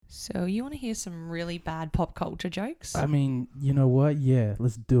So you want to hear some really bad pop culture jokes? I mean, you know what? Yeah,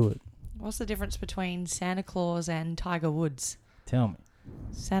 let's do it. What's the difference between Santa Claus and Tiger Woods? Tell me.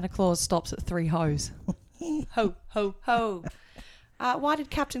 Santa Claus stops at 3 hoes. Ho, ho, ho. Why did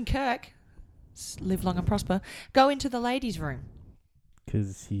Captain Kirk, live long and prosper, go into the ladies' room?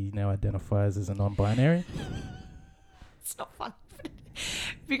 Because he now identifies as a non-binary. It's not fun.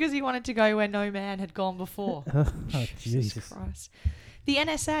 Because he wanted to go where no man had gone before. Oh, Jesus Christ. The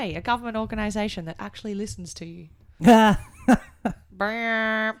NSA, a government organisation that actually listens to you. 20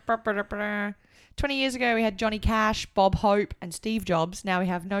 years ago, we had Johnny Cash, Bob Hope, and Steve Jobs. Now we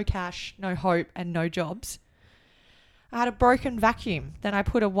have no Cash, no Hope, and no Jobs. I had a broken vacuum. Then I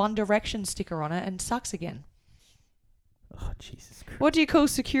put a One Direction sticker on it and sucks again. Oh, Jesus Christ. What do you call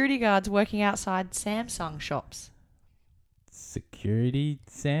security guards working outside Samsung shops? Security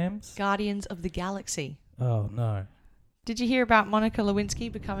Sams? Guardians of the Galaxy. Oh, no. Did you hear about Monica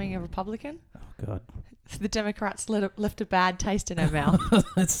Lewinsky becoming a Republican? Oh, God. The Democrats left a bad taste in her mouth.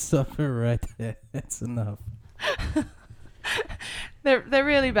 Let's stop it right there. That's enough. They're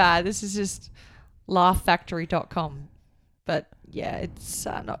really bad. This is just laughfactory.com. But, yeah, it's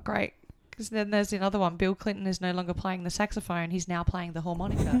not great. Because then there's another one. Bill Clinton is no longer playing the saxophone. He's now playing the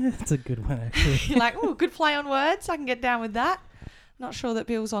harmonica. That's a good one, actually. You're like, oh, good play on words. I can get down with that. Not sure that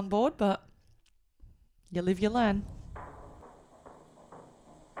Bill's on board, but you live, you learn.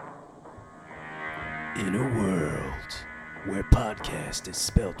 In a world where podcast is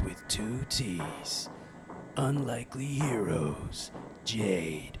spelt with 2 T's, unlikely heroes,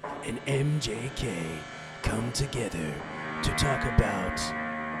 Jade and MJK come together to talk about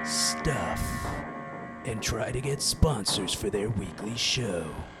stuff and try to get sponsors for their weekly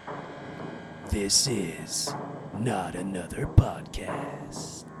show. This is Not Another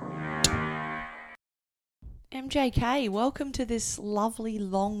Podcast. MJK, welcome to this lovely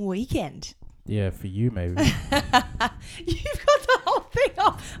long weekend. Yeah, for you, maybe. You've got the whole thing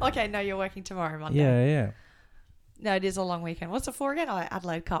off. Okay, no, you're working tomorrow, Monday. Yeah. No, it is a long weekend. What's it for again? Oh,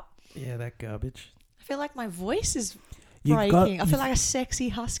 Adelaide Cup. Yeah, that garbage. I feel like my voice is breaking. I feel like a sexy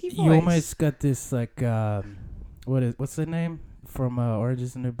husky voice. You almost got this, like, what's the name from Orange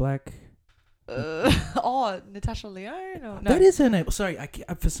is the New Black? Natasha Lyonne? Or, no. That is her name. Sorry,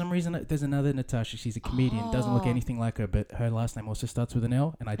 for some reason, there's another Natasha. She's a comedian. Doesn't look anything like her, but her last name also starts with an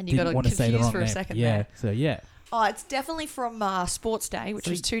L, and I didn't want to say the wrong name. Yeah, so yeah. Oh, it's definitely from Sports Day, which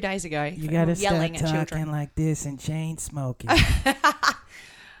was 2 days ago. You gotta yelling start at talking children. like this and chain smoking.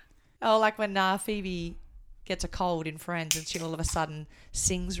 Oh, like when Phoebe gets a cold in Friends and she all of a sudden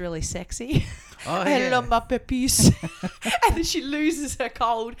sings really sexy. Oh, Hello, my peppies. And then she loses her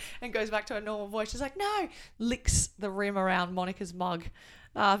cold and goes back to her normal voice. She's like, no, licks the rim around Monica's mug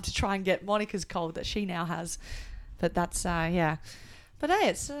to try and get Monica's cold that she now has. But that's, yeah. But hey,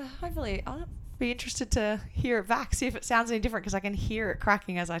 it's hopefully, I'll be interested to hear it back, see if it sounds any different, because I can hear it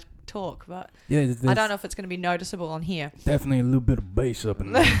cracking as I talk. But yeah, I don't know if it's going to be noticeable on here. Definitely a little bit of bass up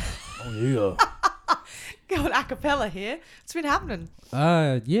in there. Oh, yeah. Going a cappella here. It's been happening.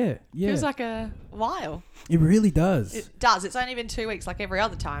 Yeah. Feels like a while. It really does. It does. It's only been 2 weeks like every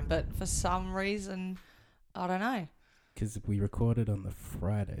other time, but for some reason, I don't know. Because we recorded on the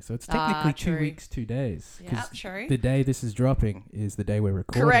Friday. So it's technically 2 weeks, 2 days. Yeah, true. The day this is dropping is the day we're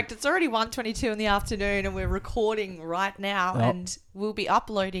recording. Correct. It's already 1:22 in the afternoon and we're recording right now and we'll be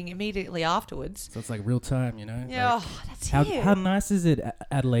uploading immediately afterwards. So it's like real time, you know? Yeah, like, that's how nice is it,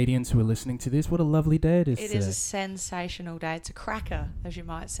 Adelaideans who are listening to this? What a lovely day it is. It is a sensational day. It's a cracker, as you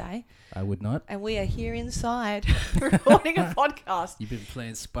might say. I would not. And we are here inside recording a podcast. You've been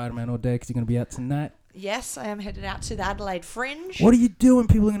playing Spider-Man all day because you're going to be out tonight. Yes, I am headed out to the Adelaide Fringe. What are you doing?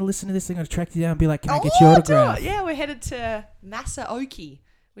 People are going to listen to this. They're going to track you down and be like, can I get your autograph? Yeah, we're headed to Massaoki,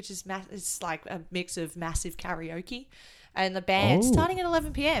 which is it's like a mix of massive karaoke. And the band, starting at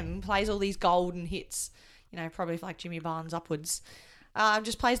 11 p.m, plays all these golden hits, you know, probably like Jimmy Barnes upwards.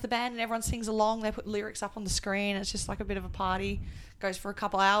 Just plays the band and everyone sings along. They put lyrics up on the screen. It's just like a bit of a party. Goes for a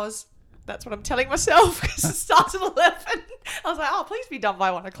couple hours. That's what I'm telling myself because it starts at 11. I was like, oh, please be done by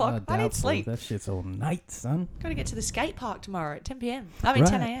 1 o'clock. I need sleep. That shit's all night, son. Got to get to the skate park tomorrow at 10 p.m. 10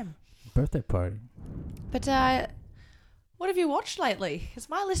 a.m. Birthday party. But what have you watched lately? Because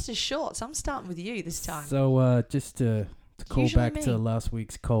my list is short, so I'm starting with you this time. So just to call back to last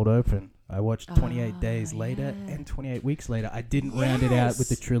week's cold open, I watched 28 Days Later and 28 Weeks Later. I didn't round it out with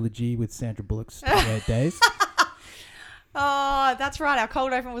the trilogy with Sandra Bullock's 28 Days. Oh, that's right. Our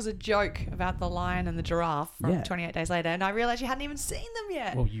cold open was a joke about the lion and the giraffe from 28 Days Later. And I realised you hadn't even seen them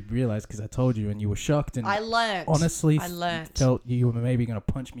yet. Well, you realised because I told you and you were shocked. And I learnt. Honestly, I learnt. Felt you were maybe going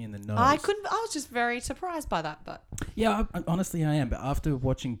to punch me in the nose. I was just very surprised by that. But yeah, honestly, I am. But after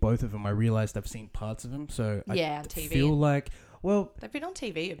watching both of them, I realised I've seen parts of them. So on TV. Feel like... Well, they've been on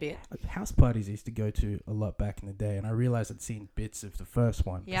TV a bit. House parties I used to go to a lot back in the day, and I realized I'd seen bits of the first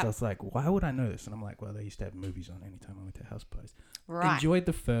one. Because I was like, why would I know this? And I'm like, well, they used to have movies on anytime I went to house parties. Right. Enjoyed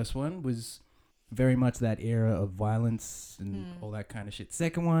the first one. Was very much that era of violence and all that kind of shit.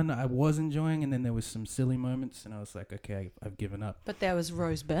 Second one, I was enjoying, and then there was some silly moments, and I was like, okay, I've given up. But there was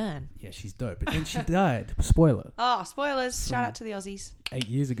Rose Byrne. Yeah, she's dope. But then she died. Spoiler. Oh, spoilers. Shout out to the Aussies. 8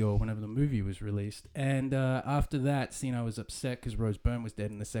 years ago, whenever the movie was released. And after that scene, I was upset because Rose Byrne was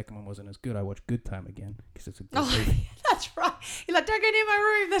dead, and the second one wasn't as good. I watched Good Time again because it's a good movie. That's right. You're like, don't get near my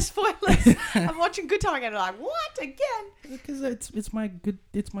room. There's spoilers. I'm watching Good Time again. I'm like, what again? Because it's my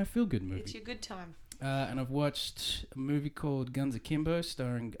feel good movie. It's your good time. And I've watched a movie called Guns Akimbo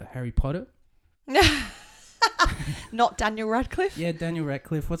starring Harry Potter. Not Daniel Radcliffe? Yeah, Daniel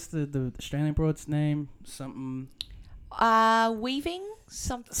Radcliffe. What's the Australian broad's name? Something... Weaving?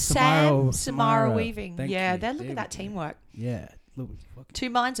 Samara Weaving. Thank yeah, you. look at that teamwork. Yeah. Look, two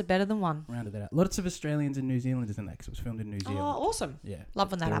minds are better than one. Rounded that out. Lots of Australians and New Zealanders in that because it was filmed in New Zealand. Oh, awesome. Yeah.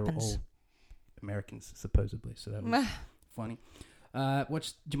 Love when that happens. All Americans, supposedly. So that was funny.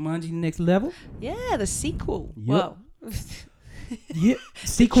 Watched Jumanji Next Level. Yeah, the sequel. Yep. Whoa. Yeah,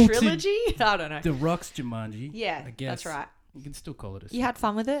 sequel trilogy? I don't know. The Rock's Jumanji. Yeah, I guess. that's right. You can still call it a sequel. You had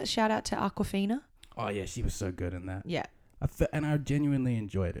fun with it? Shout out to Aquafina. Oh, yeah, she was so good in that. Yeah. And I genuinely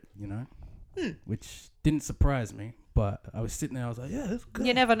enjoyed it, you know? Which didn't surprise me, but I was sitting there, I was like, yeah, that's good.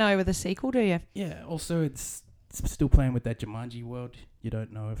 You never know with a sequel, do you? Yeah, also it's still playing with that Jumanji world. You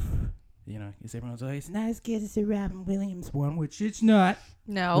don't know if... You know, because everyone's like, it's not as good as the Robin Williams one, which it's not.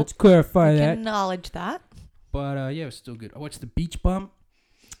 No. Let's clarify that. Acknowledge that. But, yeah, it was still good. I watched The Beach Bum.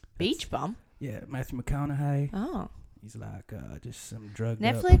 Beach Bum? Yeah, Matthew McConaughey. Oh. He's like just some drug...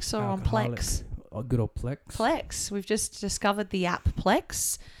 Netflix or on Plex? Oh, good old Plex. Plex. We've just discovered the app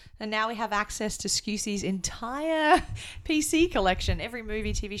Plex. And now we have access to Scusi's entire PC collection. Every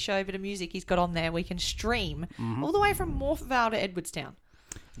movie, TV show, bit of music he's got on there. We can stream all the way from Morphevale to Edwardstown.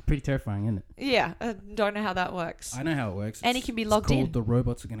 Pretty terrifying, isn't it? Yeah, I don't know how that works. I know how it works. And he can be logged in. The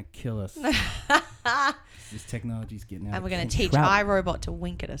robots are going to kill us. This technology's getting out. And we're going to teach iRobot to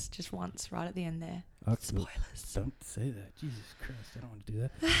wink at us just once, right at the end there. Okay. Spoilers. Don't say that. Jesus Christ, I don't want to do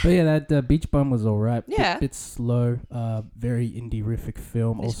that. But yeah, that Beach Bum was all right. Yeah. Bit slow. Very indie-rific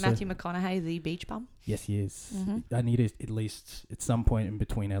film. Is also, Matthew McConaughey the Beach Bum? Yes, he is. I need to, at least at some point in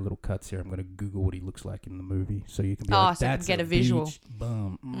between our little cuts here, I'm going to Google what he looks like in the movie. So you can be like, so that's get a visual. Beach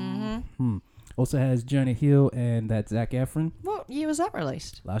Bum. Also has Jonah Hill and that Zac Efron. What year was that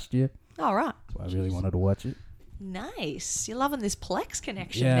released? Last year. Oh, right. So I really wanted to watch it. Nice. You're loving this Plex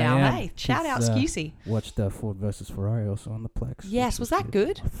connection Yeah, now, yeah. hey? Shout out Scusi. Watched Ford versus Ferrari also on the Plex. Yes, was that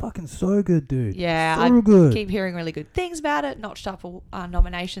good? Fucking so good, dude. Yeah, so good. Keep hearing really good things about it. Notched up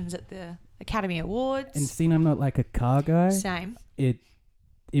nominations at the Academy Awards. And seeing I'm not like a car guy. Same.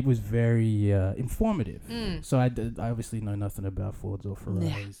 It was very informative. So I obviously know nothing about Fords or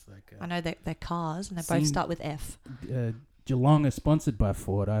Ferraris. Yeah. Like, I know they're cars and they both start with F. Geelong is sponsored by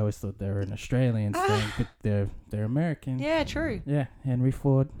Ford. I always thought they were an Australian thing, but they're American. Yeah, true. Yeah, Henry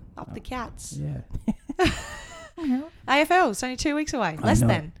Ford. Up the cats. Yeah. AFL, it's only 2 weeks away. Less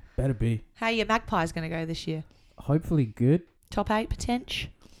than. Better be. How are your Magpies going to go this year? Hopefully good. Top 8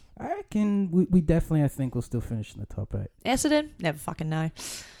 potential? I reckon we definitely, I think, will still finish in the top 8. Essendon? Never fucking know.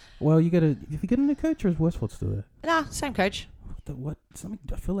 Well, if you get a new coach, or is Westwood still there? Nah, same coach. What? Something.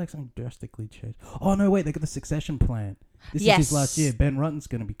 I feel like something drastically changed. Oh no! Wait, they got the succession plan. This Yes. is his last year. Ben Rutten's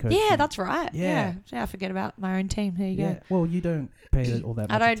going to be coaching. Yeah, that's right. Yeah. I forget about my own team. There you go. Well, you don't pay all that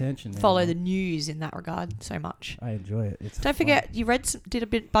much attention. I don't follow the news in that regard so much. I enjoy it. It's don't forget, you did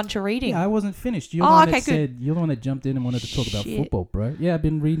a bunch of reading. Yeah, I wasn't finished. You're the one that jumped in and wanted to talk about football, bro. Yeah, I've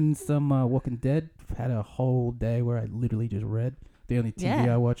been reading some Walking Dead. I've had a whole day where I literally just read. The only TV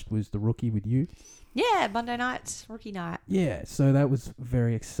I watched was The Rookie with you. Yeah, Monday nights, rookie night. Yeah, so that was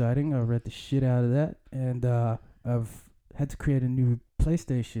very exciting. I read the shit out of that, and I've had to create a new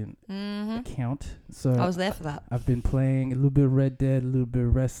PlayStation account. So I was there for that. I've been playing a little bit of Red Dead, a little bit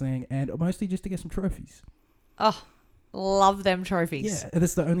of wrestling, and mostly just to get some trophies. Oh, love them trophies. Yeah,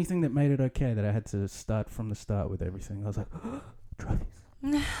 that's the only thing that made it okay, that I had to start from the start with everything. I was like, trophies.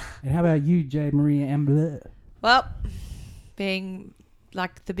 And how about you, J. Maria Ambler? Well, being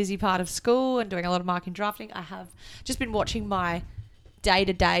like the busy part of school and doing a lot of marking drafting, I have just been watching my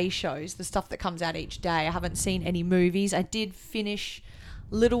day-to-day shows, the stuff that comes out each day. I haven't seen any movies. I did finish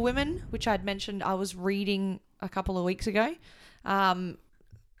Little Women, which I'd mentioned I was reading a couple of weeks ago.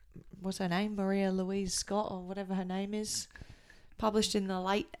 What's her name? Maria Louise Scott or whatever her name is. Published in the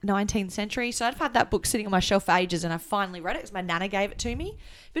late 19th century. So I've had that book sitting on my shelf for ages, and I finally read it because my nana gave it to me.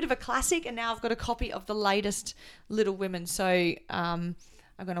 Bit of a classic, and now I've got a copy of the latest Little Women. So I'm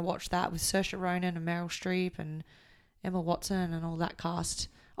going to watch that with Saoirse Ronan and Meryl Streep and Emma Watson and all that cast.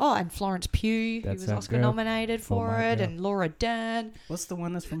 Oh, and Florence Pugh, who was Oscar nominated for it, and Laura Dern. What's the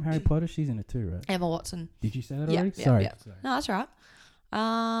one that's from Harry Potter? She's in it too, right? Emma Watson. Did you say that already? Sorry. No, that's right.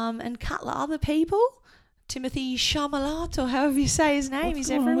 And a couple of other people. Timothy Chalamet, or however you say his name. He's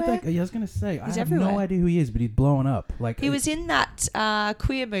everywhere. I was going to say, I have everywhere. no idea who he is, but he's blowing up. Like he was in that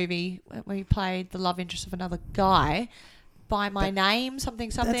queer movie where he played the love interest of another guy. By My Name, something.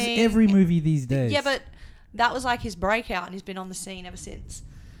 That's every movie these days. Yeah, but that was like his breakout, and he's been on the scene ever since.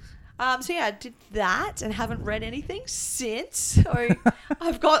 So yeah, I did that and haven't read anything since. So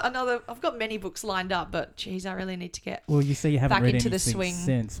I've got many books lined up, but geez, I really need to get Well, you say you haven't back read into anything the swing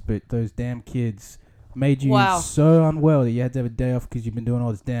since, but those damn kids made you so unwell that you had to have a day off because you've been doing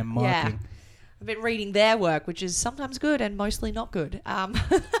all this damn marking. Yeah. I've been reading their work, which is sometimes good and mostly not good.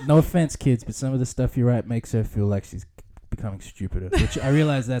 No offense, kids, but some of the stuff you write makes her feel like she's becoming stupider, which I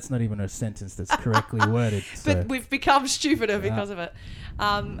realize that's not even a sentence that's correctly worded. So. But we've become stupider because of it.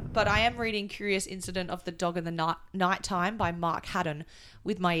 But I am reading Curious Incident of the Dog in the Nighttime by Mark Haddon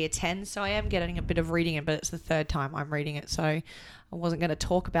with my year 10. So I am getting a bit of reading it, but it's the third time I'm reading it. So I wasn't going to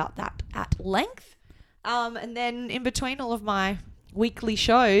talk about that at length. And then in between all of my weekly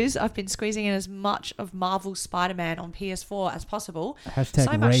shows, I've been squeezing in as much of Marvel's Spider-Man on PS4 as possible. Hashtag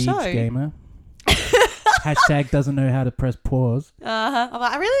so much rage gamer. Hashtag doesn't know how to press pause. I'm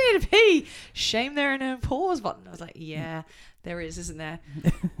like, I really need to pee. Shame there ain't no pause button. I was like, yeah, there is, isn't there?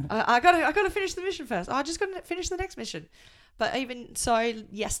 I gotta finish the mission first. I just gotta finish the next mission. But even so,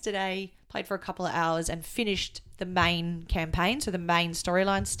 yesterday played for a couple of hours and finished the main campaign. So the main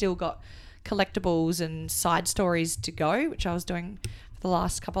storyline, still got collectibles and side stories to go, which I was doing for the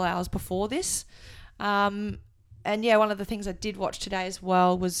last couple of hours before this. And yeah, one of the things I did watch today as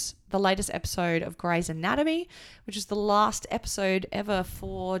well was the latest episode of Grey's Anatomy, which is the last episode ever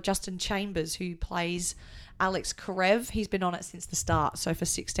for Justin Chambers, who plays Alex Karev. He's been on it since the start, so for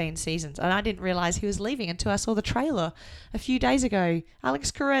 16 seasons. And I didn't realise he was leaving until I saw the trailer a few days ago.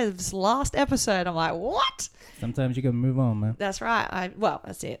 Alex Karev's last episode. I'm like, what? Sometimes you gotta move on, man. That's right.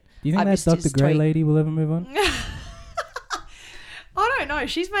 That's it. Do you think that Dr. Grey lady will ever move on? I don't know.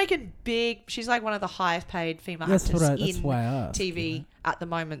 She's making big. She's like one of the highest paid female actors in TV at the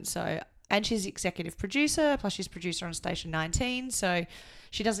moment. So, and she's executive producer. Plus, she's producer on Station 19. So,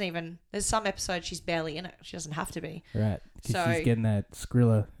 she doesn't even. There's some episodes she's barely in it. She doesn't have to be. Right. So she's getting that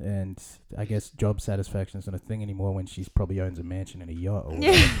Skrilla, and I guess job satisfaction isn't a thing anymore when she's probably owns a mansion and a yacht. Or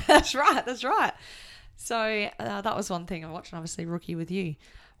yeah, that's right. That's right. So that was one thing I watched. And obviously, Rookie with you.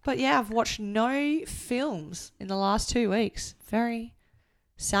 But yeah, I've watched no films in the last 2 weeks. Very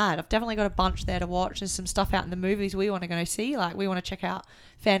sad. I've definitely got a bunch there to watch. There's some stuff out in the movies we want to go see. Like we want to check out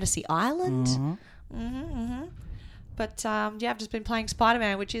Fantasy Island. But yeah, I've just been playing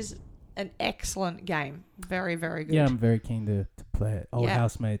Spider-Man, which is an excellent game. Very, very good. Yeah, I'm very keen to play it. Old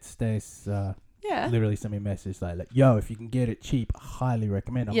housemate Stace literally sent me a message like, yo, if you can get it cheap, I highly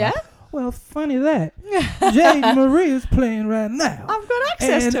recommend it. Like, well, funny that. Jade Maria's playing right now. I've got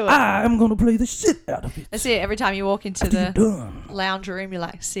access to it. I'm going to play the shit out of it. That's it. Every time you walk into the lounge room, you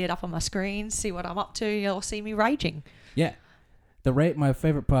like see it up on my screen, see what I'm up to. You'll see me raging. Yeah. My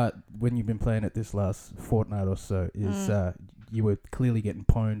favorite part when you've been playing it this last fortnight or so is you were clearly getting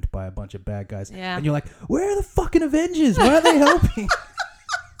pwned by a bunch of bad guys. Yeah. And you're like, where are the fucking Avengers? Why are they helping?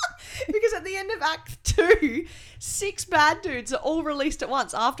 Because at the end of Act 2, 6 bad dudes are all released at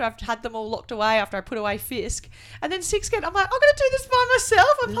once after I've had them all locked away, after I put away Fisk. And then 6 I'm like, I'm going to do this by myself.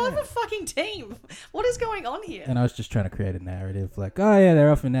 I'm part of a fucking team. What is going on here? And I was just trying to create a narrative like, oh yeah,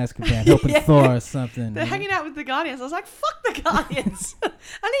 they're off in Azkaban helping Thor or something. They're hanging out with the Guardians. I was like, fuck the Guardians.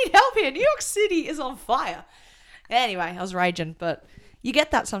 I need help here. New York City is on fire. Anyway, I was raging, but you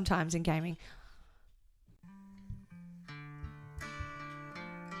get that sometimes in gaming.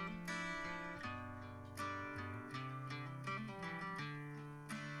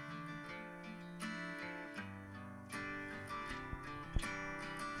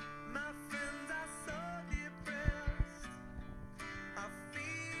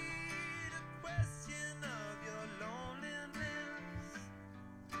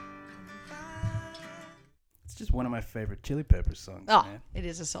 just one of my favorite Chili Peppers songs, man. It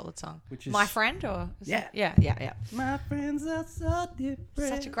is a solid song. Which is... My Friend, or... Yeah. Yeah. My friends are so different.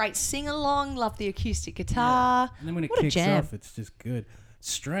 Such a great sing-along. Love the acoustic guitar. Yeah. And then when it kicks off, it's just good.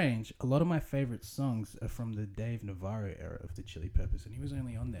 Strange. A lot of my favorite songs are from the Dave Navarro era of the Chili Peppers, and he was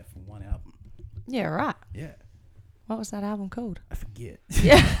only on there for one album. Yeah, right. Yeah. What was that album called? I forget.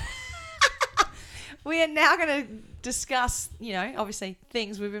 Yeah. We are now going to discuss, obviously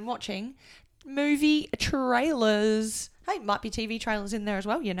things we've been watching. Movie trailers. Hey, might be TV trailers in there as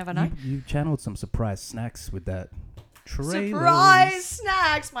well. You never know. You channeled some surprise snacks with that. Trailers. Surprise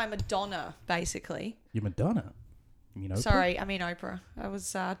snacks. My Madonna, basically. Your Madonna? You mean Oprah? Sorry, I mean Oprah. I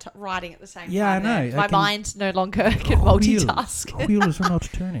was writing at the same time. Yeah, I know. My mind no longer can multitask. Wheels are not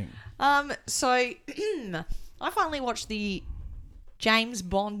turning. So I finally watched the James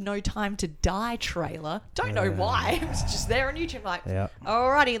Bond No Time to Die trailer. Don't know why. It was just there on YouTube. Like,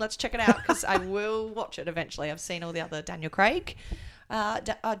 alrighty, let's check it out because I will watch it eventually. I've seen all the other Daniel Craig,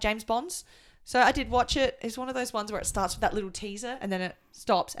 James Bonds. So I did watch it. It's one of those ones where it starts with that little teaser and then it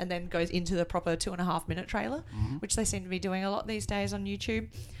stops and then goes into the proper 2.5 minute trailer, which they seem to be doing a lot these days on YouTube.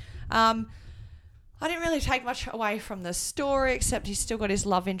 I didn't really take much away from the story, except he's still got his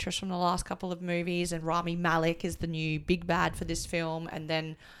love interest from the last couple of movies, and Rami Malek is the new big bad for this film. And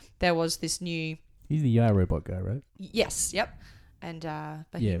then there was this new... He's the iRobot guy, right? Yes, yep. And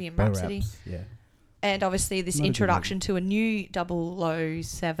Bohemian Rhapsody. Yeah. And obviously this introduction to a new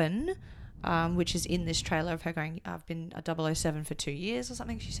 007... which is in this trailer of her going, I've been a 007 for 2 years or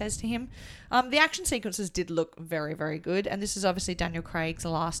something, she says to him. The action sequences did look very, very good. And this is obviously Daniel Craig's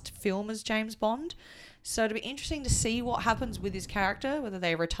last film as James Bond. So it'll be interesting to see what happens with his character, whether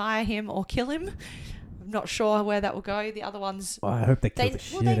they retire him or kill him. I'm not sure where that will go. The other ones... Well, I hope they kill the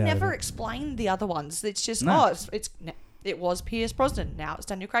shit out of him. Well, they never explained the other ones. It's just, it was Pierce Brosnan. Now it's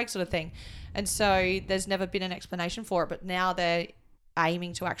Daniel Craig sort of thing. And so there's never been an explanation for it. But now they're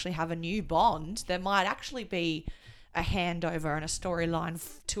aiming to actually have a new Bond, there might actually be a handover and a storyline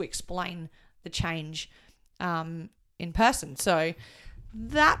to explain the change in person. So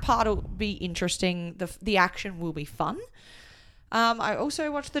that part will be interesting. The action will be fun. I also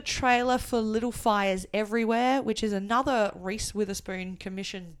watched the trailer for Little Fires Everywhere, which is another Reese Witherspoon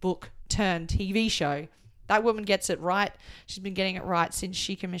commissioned book turned TV show. That woman gets it right. She's been getting it right since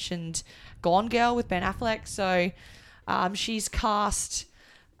she commissioned Gone Girl with Ben Affleck. So she's cast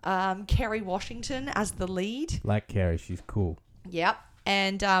Kerry Washington as the lead. Like Kerry, she's cool. Yep.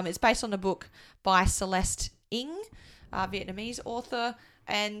 And it's based on a book by Celeste Ng, Vietnamese author.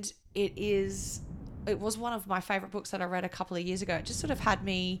 And it was one of my favourite books that I read a couple of years ago. It just sort of had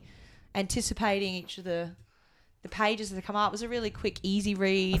me anticipating each of the pages that come up. It was a really quick, easy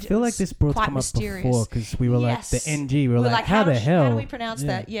read. I feel like this book's come up before because we were like the NG. We were like, how the hell? How do we pronounce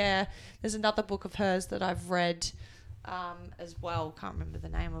that? Yeah. There's another book of hers that I've read as well. Can't remember the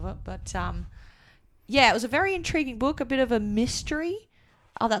name of it. But it was a very intriguing book, a bit of a mystery.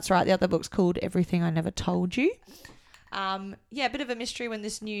 Oh, that's right. The other book's called Everything I Never Told You. A bit of a mystery when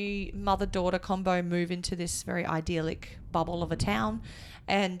this new mother-daughter combo move into this very idyllic bubble of a town.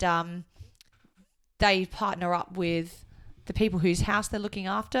 And they partner up with the people whose house they're looking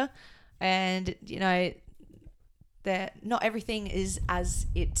after. And, not everything is as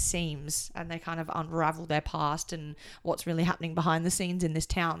it seems, and they kind of unravel their past and what's really happening behind the scenes in this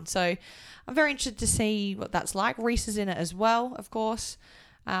town. So I'm very interested to see what that's like. Reese is in it as well, of course.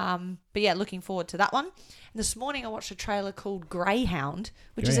 Looking forward to that one. And this morning I watched a trailer called Greyhound,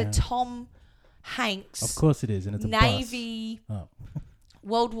 which is a Tom Hanks. Of course it is, and it's a Navy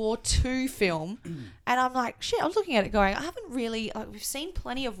World War II film. And I'm like, shit, I was looking at it going, I haven't really, we've seen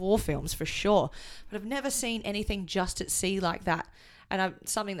plenty of war films for sure, but I've never seen anything just at sea like that. And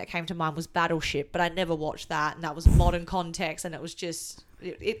something that came to mind was Battleship, but I never watched that, and that was modern context, and it was just,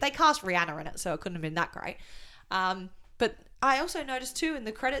 they cast Rihanna in it, so it couldn't have been that great. But I also noticed too in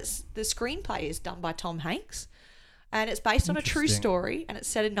the credits, the screenplay is done by Tom Hanks. And it's based on a true story, and it's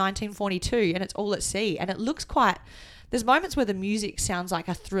set in 1942, and it's all at sea, and it looks quite... There's moments where the music sounds like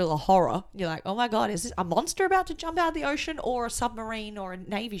a thriller horror. You're like, oh my God, is this a monster about to jump out of the ocean, or a submarine, or a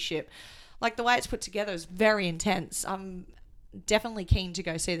Navy ship? Like, the way it's put together is very intense. I'm definitely keen to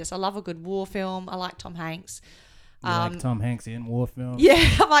go see this. I love a good war film. I like Tom Hanks. You like Tom Hanks in war films? Yeah,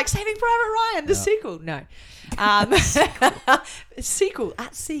 I'm like Saving Private Ryan, the sequel. No. Sequel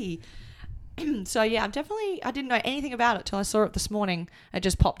at sea. So yeah, I didn't know anything about it till I saw it this morning. It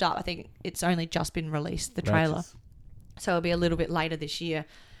just popped up. I think it's only just been released, the trailer. Righteous. So it'll be a little bit later this year.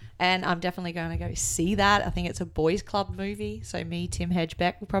 And I'm definitely going to go see that. I think it's a boys club movie. So me, Tim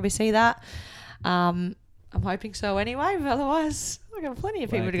Hedgebeck, will probably see that. I'm hoping so anyway. But otherwise, I've got plenty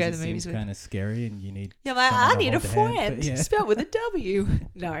of people to go to the movies with. Kind of scary, and you need. Yeah, I need a friend. Spelled with a W.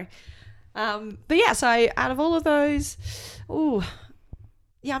 No. But yeah, so out of all of those, I'm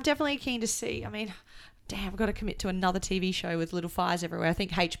definitely keen to see. I mean, damn, I've got to commit to another TV show with little fires everywhere. I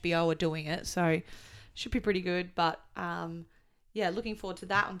think HBO are doing it, so should be pretty good. But looking forward to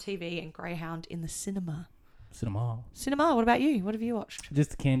that on TV and Greyhound in the cinema. Cinema. What about you? What have you watched? Just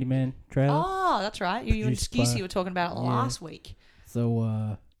the Candyman trailer. Oh, that's right. You and Skeezy were talking about it last week.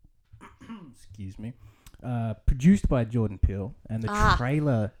 So, excuse me. Produced by Jordan Peele, and the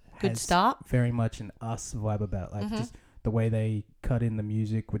trailer good start. Very much an Us vibe about just the way they cut in the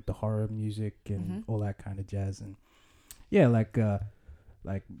music with the horror music and all that kind of jazz, and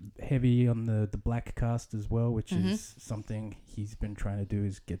like heavy on the black cast as well, which is something he's been trying to do,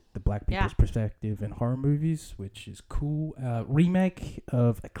 is get the black people's perspective in horror movies, which is cool. Remake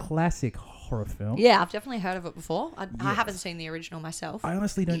of a classic horror film. Yeah, I've definitely heard of it before. I haven't seen the original myself. I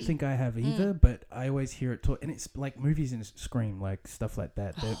honestly don't think I have either, but I always hear it and it's like movies in Scream, like stuff like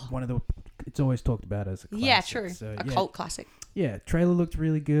that. It's always talked about as a classic. Yeah, true. So, a cult classic. Yeah, trailer looked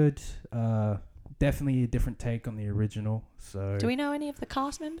really good. Definitely a different take on the original. So, do we know any of the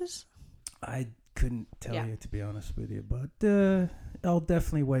cast members? I couldn't tell you, to be honest with you, but I'll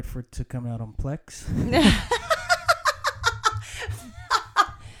definitely wait for it to come out on Plex.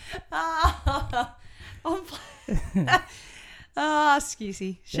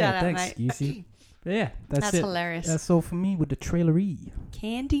 Skeezy. Shout out, thanks, mate. Skeezy. But yeah, that's it. Hilarious. That's all for me with the trailery.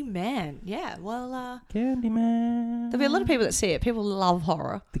 Candyman. Yeah, well, Candyman. There'll be a lot of people that see it. People love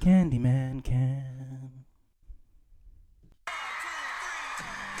horror. The Candyman can.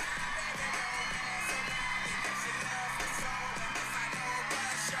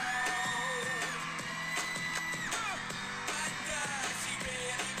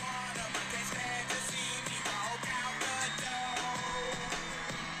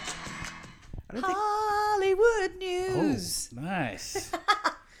 Hollywood news. Oh, nice. Do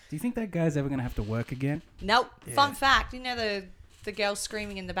you think that guy's ever going to have to work again? Nope. Yeah. Fun fact, you know the girl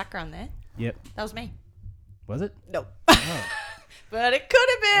screaming in the background there? Yep. That was me. Was it? Nope. Oh. But it could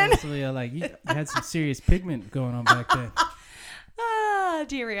have been. So you had some serious pigment going on back there.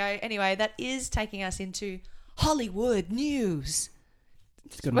 Deario. Anyway, that is taking us into Hollywood news.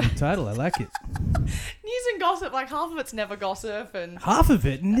 It's got a new title. I like it. News and gossip, like half of it's never gossip, and half of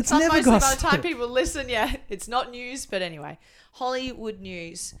it, and it's never gossip. By the time people listen, it's not news. But anyway, Hollywood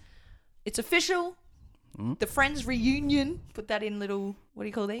news. It's official. The Friends reunion. Put that in little. What do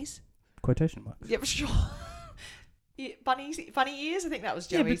you call these? Quotation marks. Yep, sure. Bunny ears. I think that was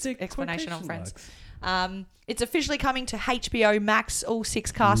Joey's explanation on Friends. It's officially coming to HBO Max. All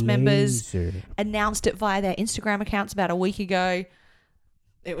 6 cast members announced it via their Instagram accounts about a week ago.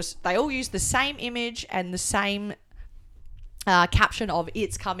 They all used the same image and the same caption of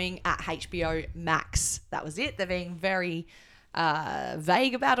 "It's coming at HBO Max." That was it. They're being very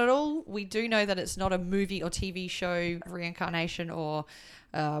vague about it all. We do know that it's not a movie or TV show reincarnation or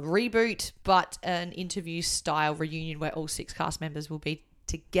reboot, but an interview style reunion where all 6 cast members will be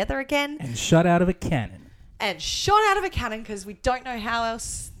together again and shot out of a cannon. Because we don't know how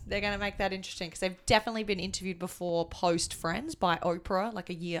else they're going to make that interesting, because they've definitely been interviewed before post Friends by Oprah like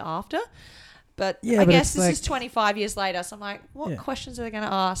a year after. But I guess this is 25 years later. So I'm like, what questions are they going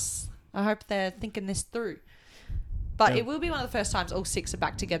to ask? I hope they're thinking this through. But it will be one of the first times all 6 are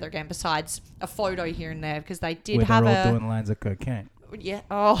back together again, besides a photo here and there, because they did have they're all doing lines of cocaine. Yeah.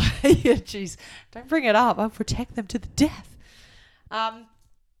 Oh, yeah, jeez. Don't bring it up. I'll protect them to the death.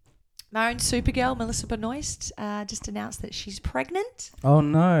 My own Supergirl, Melissa Benoist, just announced that she's pregnant. Oh,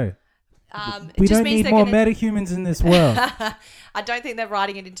 no. We don't need more metahumans in this world. I don't think they're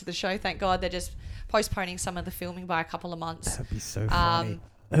writing it into the show, thank God. They're just postponing some of the filming by a couple of months. That'd be so funny.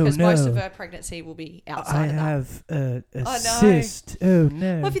 Because most of her pregnancy will be outside of that. I have a cyst. Oh,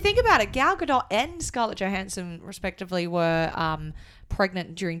 no. Well, if you think about it, Gal Gadot and Scarlett Johansson, respectively, were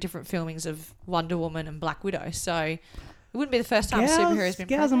pregnant during different filmings of Wonder Woman and Black Widow. So it wouldn't be the first time a superhero's been pregnant.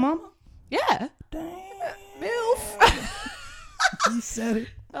 Gal's a mama? Yeah. Damn. MILF. You said it.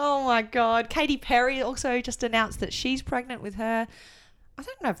 Oh, my God. Katy Perry also just announced that she's pregnant with her. I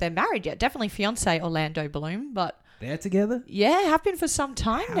don't know if they're married yet. Definitely fiancé Orlando Bloom, but... They're together? Yeah, have been for some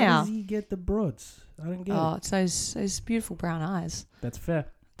time now. How does he get the broads? I don't get it. Oh, it's those beautiful brown eyes. That's fair.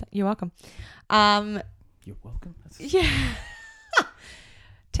 You're welcome. You're welcome? Yeah.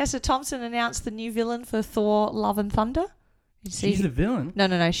 Tessa Thompson announced the new villain for Thor Love and Thunder. She's the villain?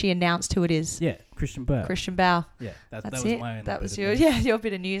 No. She announced who it is. Yeah, Christian Bale. Yeah, that was my own. That was your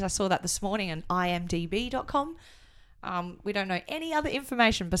bit of news. I saw that this morning on imdb.com. We don't know any other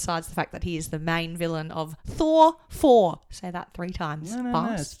information besides the fact that he is the main villain of Thor 4. Say that 3 times.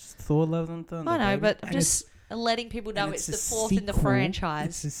 No. It's just Thor Love and Thunder. I know, baby. but I'm just letting people know it's the 4th in the franchise.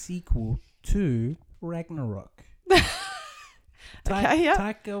 It's a sequel to Ragnarok. Okay, yeah.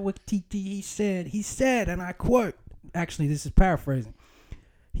 Taika Waititi he said, and I quote, actually this is paraphrasing,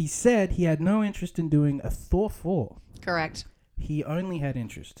 he said he had no interest in doing a Thor 4. Correct. He only had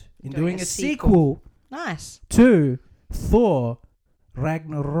interest in doing a sequel. Nice. To Thor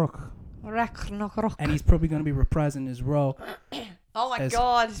Ragnarok. Ragnarok. And he's probably going to be reprising his role. Oh my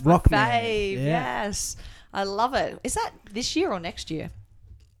God, it's my fave. Yeah. Yes. I love it. Is that this year or next year?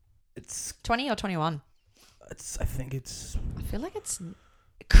 It's 20 or 21? I think it's... I feel like it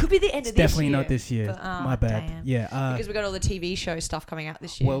could be the end of this year. Definitely not this year. But, my bad. Damn. Yeah. Because we got all the TV show stuff coming out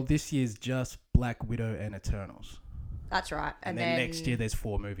this year. Well, this year's just Black Widow and Eternals. That's right. And then next year there's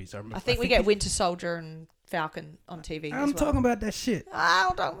 4 movies. I think we get Winter Soldier and Falcon on TV I'm talking about that shit.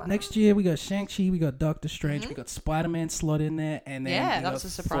 I'll talk about next year we got Shang-Chi, we got Doctor Strange, we got Spider-Man slot in there, and then that was a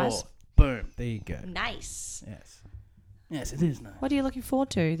surprise. Thor. Boom, there you go. Nice. Yes, it is nice. What are you looking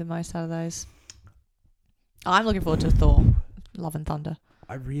forward to the most out of those? I'm looking forward to Thor, Love and Thunder.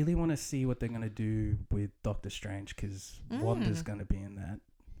 I really want to see what they're going to do with Doctor Strange because Wanda's going to be in that.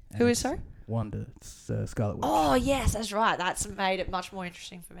 Who is, sorry? Wanda. It's Scarlet Witch. Oh, yes, that's right. That's made it much more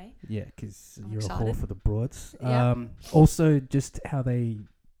interesting for me. Yeah, because you're excited. a whore for the broads. Yeah. Also, just how they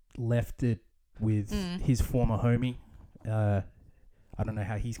left it with his former homie. I don't know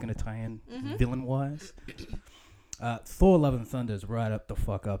how he's going to tie in villain-wise. Thor Love and Thunder is right up the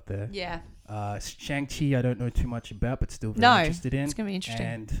fuck up there. Yeah. Shang-Chi, I don't know too much about, but still very interested in. It's going to be interesting.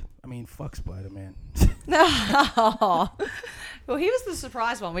 And, I mean, fuck Spider-Man. Well, he was the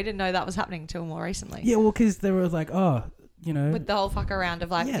surprise one. We didn't know that was happening until more recently. Yeah, well, because they were like, you know. With the whole fuck around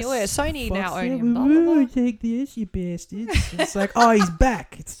of like, Sony now own him. him. Blah, blah, blah. Take this, you bastards. It's like, he's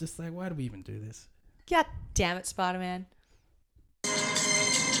back. It's just like, why do we even do this? God damn it, Spider-Man. You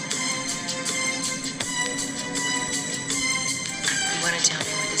want to tell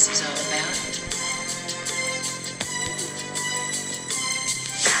me what this is all about?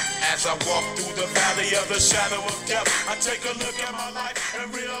 As I walk through the valley of the shadow of death, I take a look at my life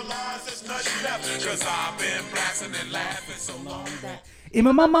and realize there's nothing left. Cause I've been blasting and laughing so long that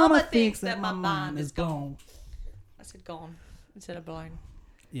even my mama thinks that my mind is gone. I said gone instead of blown.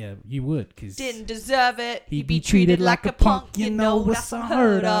 Yeah, you would, cause didn't deserve it. He'd be treated like a punk. You know what's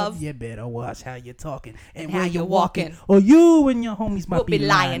unheard of. You better watch how you're talking and where you're walking, or you and your homies might be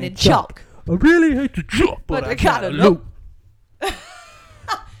lying in chalk. I really hate to joke, but I gotta loop.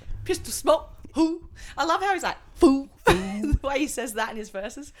 Pistol smoke. Who? I love how he's like, foo. The way he says that in his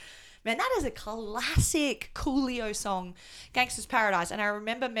verses. Man, that is a classic Coolio song, Gangsta's Paradise. And I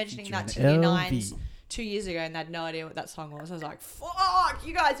remember mentioning that to Year 9s 2 years ago, and they had no idea what that song was. I was like, fuck,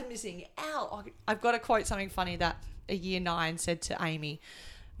 you guys are missing out. I've got to quote something funny that a Year 9 said to Amy,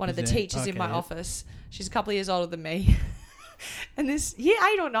 one of the teachers in my office. She's a couple of years older than me. And this Year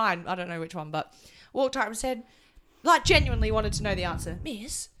 8 or 9, I don't know which one, but walked up and said, like genuinely wanted to know the answer.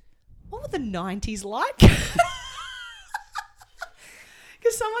 Miss, what were the 90s like?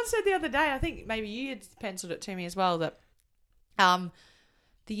 Because someone said the other day, I think maybe you had penciled it to me as well, that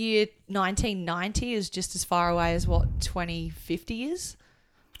the year 1990 is just as far away as what 2050 is.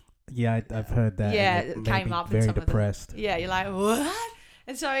 Yeah, I've heard that. Yeah, it came up very in some depressed. of the... Yeah, you're like, what?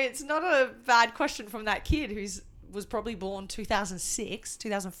 And so it's not a bad question from that kid was probably born 2006,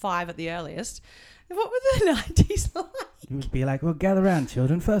 2005 at the earliest. What were the 90s like? You would be like, well, gather round,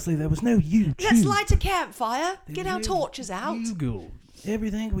 children. Firstly, there was no YouTube. Let's light a campfire. Get our torches out. Google.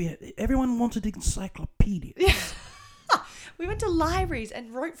 Everyone wanted encyclopedias. We went to libraries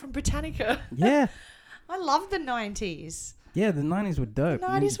and wrote from Britannica. Yeah. I love the 90s. Yeah, the 90s were dope. The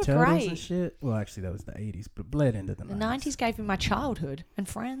 90s were Turtles great. And shit. Well, actually, that was the 80s, but bled into the 90s. The 90s gave me my childhood and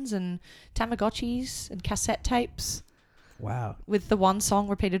friends and Tamagotchis and cassette tapes. Wow. With the one song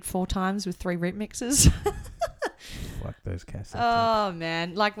repeated 4 times with 3 remixes. Fuck those cassette tapes. Oh,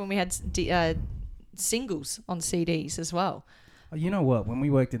 man. Like when we had singles on CDs as well. You know what? When we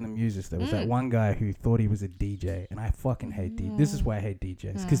worked in the music, there was that one guy who thought he was a DJ, and I fucking hate DJs. This is why I hate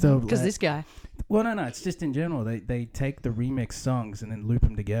DJs. Because this guy. Well, no, it's just in general. They take the remix songs and then loop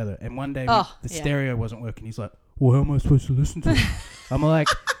them together. And one day the stereo wasn't working. He's like, well, how am I supposed to listen to it? I'm like,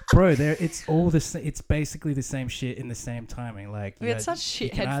 bro, it's all it's basically the same shit in the same timing. Like, we had such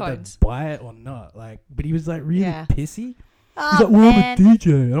shit you can headphones. either buy it or not. Like, but he was like really pissy. Oh, he's like, well, I'm a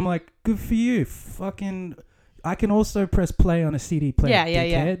DJ. And I'm like, good for you. Fucking I can also press play on a CD player.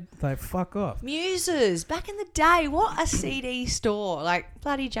 Yeah. Like, fuck off. Muses, back in the day, what a CD store. Like,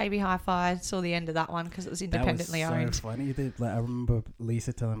 bloody JB Hi-Fi. Saw the end of that one because it was independently owned. That was so funny. Like, I remember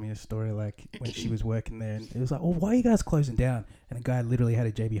Lisa telling me a story, like, when she was working there, and it was like, oh, why are you guys closing down? And a guy literally had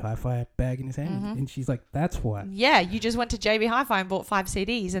a JB Hi-Fi bag in his hand, and she's like, that's why. Yeah, you just went to JB Hi-Fi and bought 5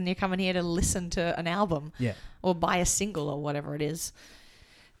 CDs, and you're coming here to listen to an album. Yeah. Or buy a single or whatever it is.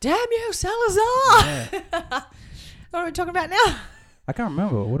 Damn you, Salazar! Yeah. What are we talking about now? I can't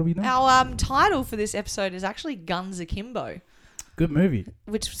remember. What are we doing? Our title for this episode is actually Guns Akimbo. Good movie.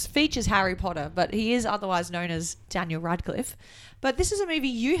 Which features Harry Potter, but he is otherwise known as Daniel Radcliffe. But this is a movie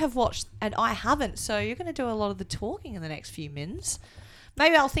you have watched and I haven't, so you're going to do a lot of the talking in the next few minutes.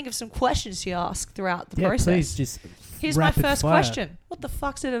 Maybe I'll think of some questions to ask throughout the process. Please, just Here's my first question. What the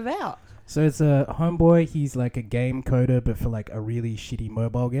fuck's it about? So it's a homeboy. He's like a game coder, but for like a really shitty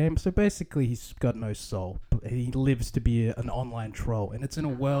mobile game. So basically, he's got no soul. He lives to be an online troll, and it's in a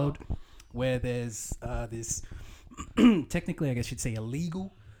world where there's this technically, I guess you'd say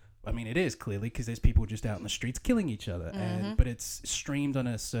illegal. I mean, it is clearly because there's people just out in the streets killing each other, but it's streamed on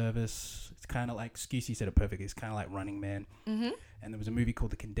a service. It's kind of like Scusi said it perfectly. It's kind of like Running Man. And there was a movie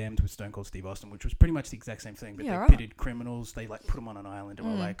called The Condemned with Stone Cold Steve Austin, which was pretty much the exact same thing. But they pitted criminals. They like put them on an island and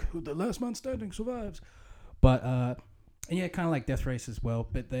were like, "Who the last man standing survives." But and yeah, kind of like Death Race as well.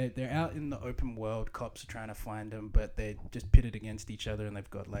 But they're out in the open world. Cops are trying to find them, but they're just pitted against each other, and they've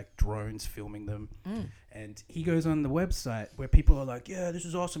got like drones filming them. And he goes on the website where people are like, "Yeah, this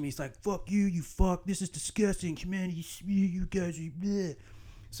is awesome." He's like, "Fuck you, you fuck. This is disgusting. Humanity, you guys are." Bleh.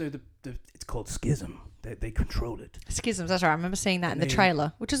 So it's called Schism. They control it. Schisms, that's right. I remember seeing that in the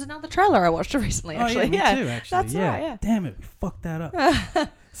trailer, which is another trailer I watched recently, actually. Oh, yeah, me too, actually. That's right, yeah. Damn it, we fucked that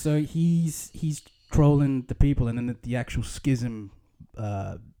up. So he's trolling the people, and then the actual Schism,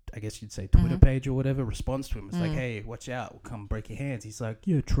 I guess you'd say Twitter page or whatever, responds to him. It's like, hey, watch out, we'll come break your hands. He's like,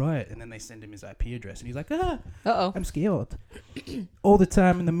 yeah, try it. And then they send him his IP address, and he's like, I'm scared. All the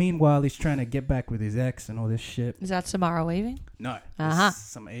time, in the meanwhile, he's trying to get back with his ex and all this shit. Is that Samara Weaving? No.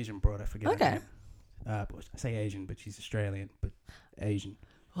 Some Asian broad, I forget her name. I say Asian, but she's Australian, but Asian.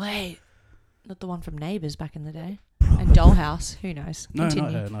 Wait, not the one from Neighbours back in the day? Probably. And Dollhouse, who knows? Continue.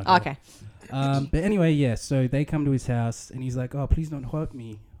 No, not her. Okay. But anyway, yeah, so they come to his house, and he's like, oh, please don't hurt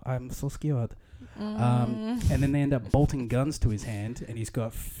me. I'm so scared. And then they end up bolting guns to his hand, and he's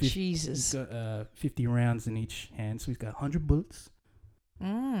got 50 rounds in each hand, so he's got 100 bullets.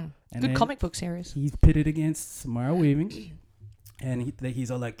 Good comic book series. He's pitted against Samara Weaving, and he's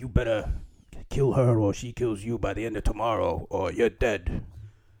all like, you better kill her or she kills you by the end of tomorrow or you're dead.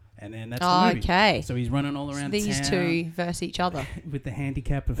 And then that's the movie. Okay. So he's running all around these town. Two verse each other. With the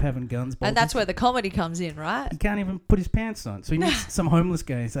handicap of having guns. And that's where the comedy comes in, right? He can't even put his pants on. So he meets some homeless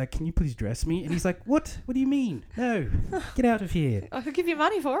guy. He's like, can you please dress me? And he's like, what? What do you mean? No. Get out of here. I could give you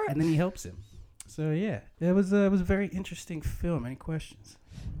money for it. And then he helps him. So yeah, it was a very interesting film. Any questions?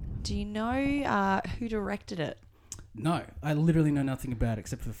 Do you know who directed it? No, I literally know nothing about it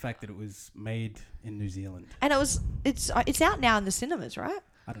except for the fact that it was made in New Zealand. And it's out now in the cinemas, right?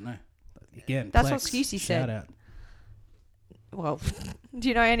 I don't know. Again, that's Plex, what Scusi said. Shout out. Well, do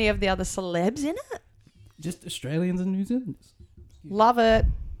you know any of the other celebs in it? Just Australians and New Zealanders. Love it.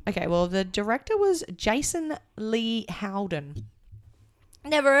 Okay, well, the director was Jason Lee Howden.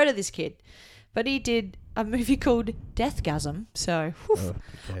 Never heard of this kid, but he did a movie called Deathgasm. So,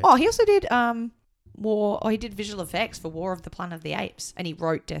 he also did he did visual effects for War of the Planet of the Apes, and he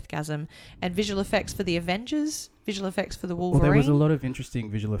wrote Deathgasm, and visual effects for the Avengers, visual effects for the Wolverine. Well, there was a lot of interesting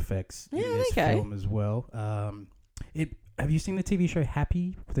visual effects in this film as well. Have you seen the TV show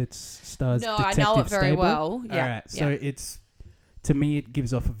Happy that stars Detective I know it very Stable? well. Yeah. All right, so it's, to me, it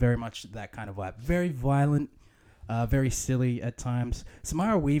gives off very much that kind of vibe. Very violent, very silly at times.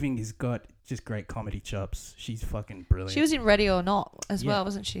 Samara Weaving has got just great comedy chops. She's fucking brilliant. She was in Ready or Not as well,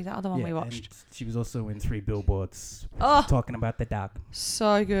 wasn't she? The other one we watched. And she was also in 3 Billboards talking about the dog.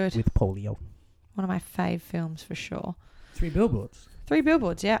 So good. With polio. One of my fave films for sure. 3 Billboards? 3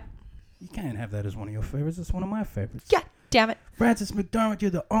 Billboards, yeah. You can't have that as one of your favorites. It's one of my favorites. Yeah, damn it. Frances McDormand,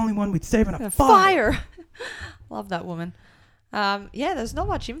 you're the only one we'd save in a fire. Love that woman. There's not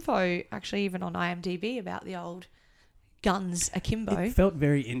much info actually even on IMDb about the old Guns Akimbo. It felt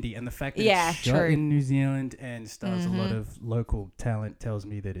very indie, and the fact that it's shot in New Zealand and stars a lot of local talent tells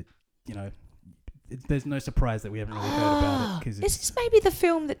me that there's no surprise that we haven't really heard about it. Is this maybe the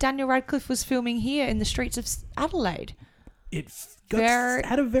film that Daniel Radcliffe was filming here in the streets of Adelaide? It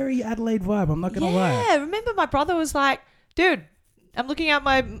had a very Adelaide vibe, I'm not going to lie. Yeah, remember my brother was like, dude, I'm looking out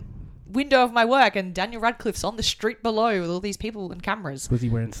my window of my work and Daniel Radcliffe's on the street below with all these people and cameras. Was he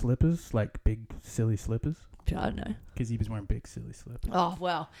wearing slippers, like big silly slippers? slipped? I don't know. Because he was wearing big silly slippers. Oh,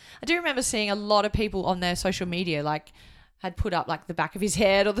 well. I do remember seeing a lot of people on their social media, like, had put up, like, the back of his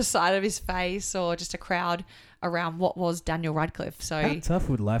head or the side of his face or just a crowd around what was Daniel Radcliffe. So how tough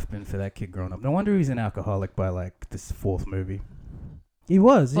would life been for that kid growing up? No wonder he's an alcoholic by, like, this fourth movie. He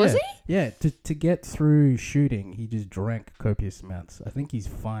was, yeah. Was he? Yeah, to get through shooting, he just drank copious amounts. I think he's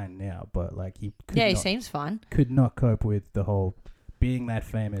fine now, but, like, he seems fine. Could not cope with the whole being that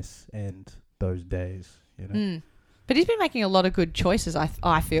famous and those days, you know? But he's been making a lot of good choices,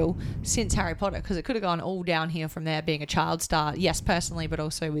 I feel, since Harry Potter, because it could have gone all down here from there, being a child star, yes, personally, but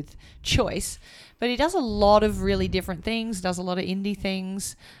also with choice. But he does a lot of really different things, does a lot of indie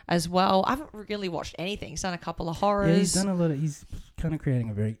things as well. I haven't really watched anything. He's done a couple of horrors. Yeah, he's done a lot of... He's kind of creating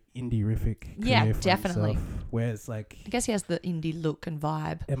a very indie-rific career for definitely. himself. Whereas, like... I guess he has the indie look and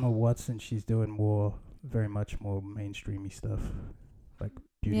vibe. Emma Watson, she's doing very much more mainstreamy stuff. Like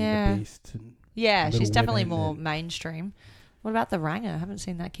Beauty and the Beast and... Yeah, she's definitely Women more and- mainstream. What about The Ranger? I haven't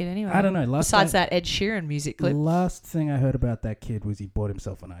seen that kid anyway. I don't know. Besides that Ed Sheeran music clip. The last thing I heard about that kid was he bought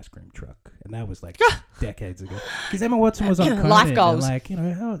himself an ice cream truck. And that was like decades ago. Because Emma Watson was on Conan. Life goals. And like, you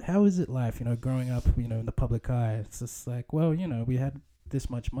know, how is it life, you know, growing up, you know, in the public eye? It's just like, well, you know, we had this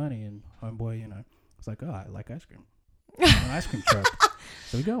much money and homeboy, you know, it's like, oh, I like ice cream. An ice cream truck.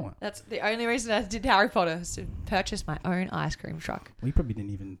 So we got one. That's the only reason I did Harry Potter, was to purchase my own ice cream truck. We probably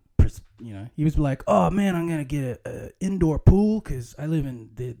didn't even, you know, he was like, oh man, I'm going to get an indoor pool because I live in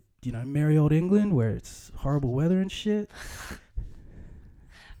the, you know, merry old England where it's horrible weather and shit.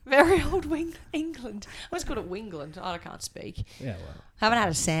 Very old England. I always called it Wingland. I can't speak. Yeah, well. Haven't had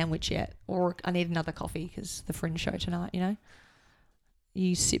a sandwich yet. Or I need another coffee because the Fringe show tonight, you know.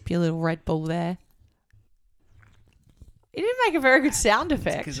 You sip your little Red Bull there. You didn't make a very good sound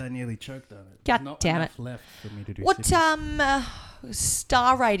effect. Because I nearly choked on it. God Not damn enough it. left for me to do What sipping.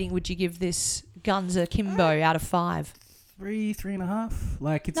 star rating would you give this Guns Akimbo out of 5? 3.5.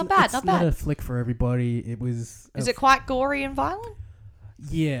 Like it's Not bad, it's not not bad. a flick for everybody. It was. Is it quite gory and violent?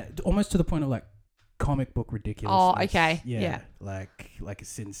 Yeah, almost to the point of like comic book ridiculousness. Oh, okay. Yeah, Yeah. like a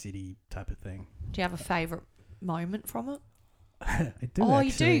Sin City type of thing. Do you have a favourite moment from it? I do. Oh,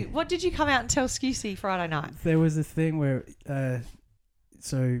 actually. you do. What did you come out and tell Scusi Friday night? There was a thing where,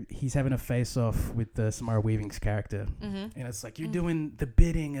 so he's having a face-off with Samara Weaving's character, and it's like, you're doing the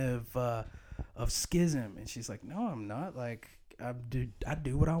bidding of Schism, and she's like, no, I'm not. Like, I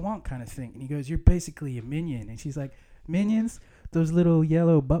do what I want, kind of thing. And he goes, you're basically a minion, and she's like, minions, those little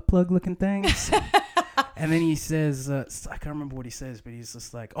yellow butt plug looking things. And then he says, I can't remember what he says, but he's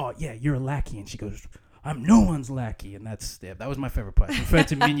just like, oh yeah, you're a lackey, and she goes, I'm no one's lackey, and that was my favorite part. He referred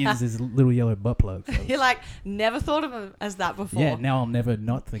to minions as little yellow butt plugs. You're like, never thought of them as that before. Yeah, now I'll never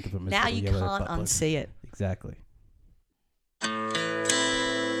not think of them as now little you yellow can't butt plugs. unsee it. Exactly.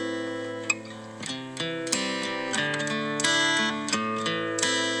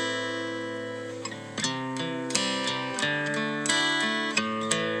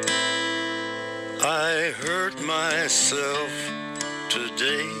 I hurt myself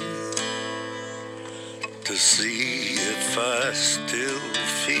today to see if I still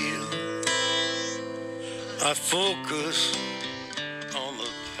feel. I focus on the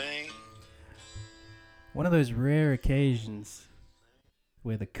pain. One of those rare occasions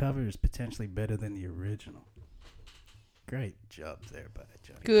where the cover is potentially better than the original. Great job there by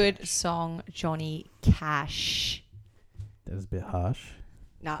Johnny Good Cash. song, Johnny Cash. That was a bit harsh.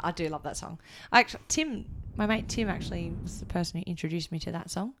 No, I do love that song. My mate Tim actually was the person who introduced me to that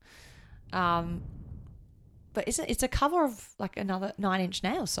song. But it's a cover of like another 9 Inch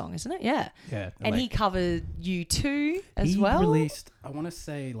Nails song, isn't it? Yeah. Yeah. And he covered U2 as well. He released, I want to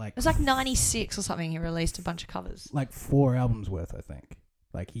say like... It was like 96 or something. He released a bunch of covers. like 4 albums worth, I think.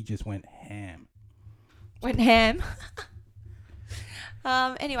 Like he just went ham. Went ham.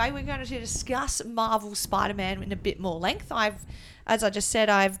 Anyway, we're going to discuss Marvel Spider-Man in a bit more length. As I just said,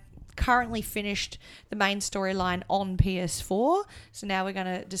 I've currently finished the main storyline on PS4. So now we're going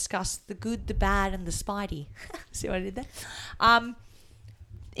to discuss the good, the bad, and the Spidey. See what I did there?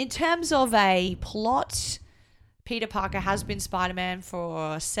 In terms of a plot, Peter Parker has been Spider-Man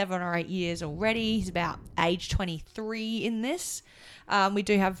for 7 or 8 years already. He's about age 23 in this. We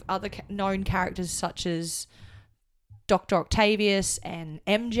do have other known characters such as Dr. Octavius and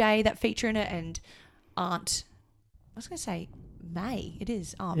MJ that feature in it, and I was going to say May. It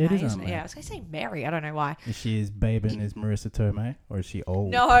is Aunt Yeah, it May, is Aunt isn't it? May. Yeah, I was going to say Mary. I don't know why. Is she as Baben as Marissa Tomei, or is she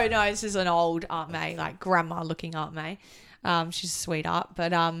old? No, this is an old Aunt May, like grandma-looking Aunt May. She's a sweetheart,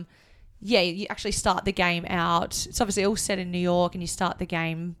 but yeah, you actually start the game out. It's obviously all set in New York, and you start the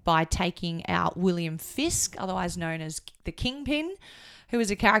game by taking out William Fisk, otherwise known as the Kingpin, who is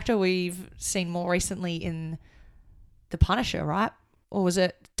a character we've seen more recently in The Punisher, right? Or was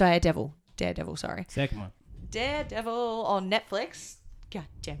it Daredevil? Daredevil, sorry. Second one. Daredevil on Netflix. God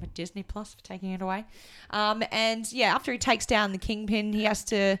damn it, Disney Plus for taking it away. And yeah, after he takes down the Kingpin, he has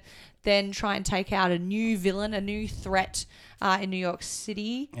to then try and take out a new villain, a new threat in New York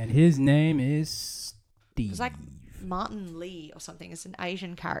City. And his name is Steve. It's like Martin Lee or something. It's an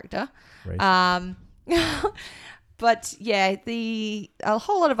Asian character. But yeah, a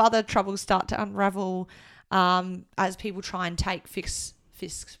whole lot of other troubles start to unravel as people try and take Fisk's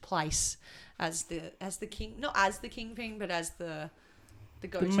place as the king, not as the Kingpin, but as the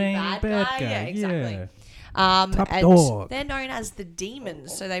go-to bad guy. Yeah, exactly. Yeah. Top and dog. They're known as the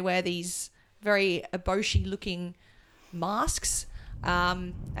Demons, so they wear these very eboshi-looking masks,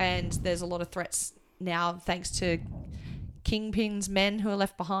 and there's a lot of threats now thanks to Kingpin's men who are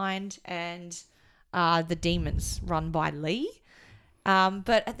left behind and the Demons run by Lee.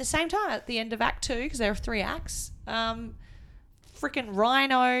 But at the same time, at the end of Act 2, because there are 3 acts, freaking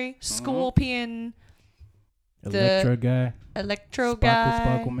Rhino, Scorpion, Electro guy,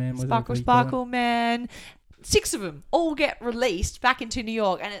 Sparkle Man, Sparkle Man. 6 of them all get released back into New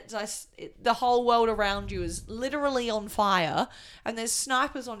York, and it's just, the whole world around you is literally on fire, and there's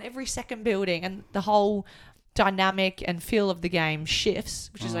snipers on every second building, and the whole dynamic and feel of the game shifts,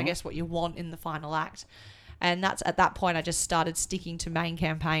 which is, I guess, what you want in the final act. And that's at that point I just started sticking to main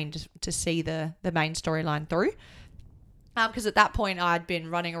campaign to see the main storyline through. Because at that point I'd been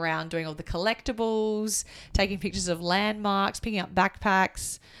running around doing all the collectibles, taking pictures of landmarks, picking up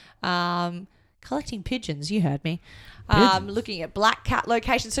backpacks, collecting pigeons, you heard me, looking at Black Cat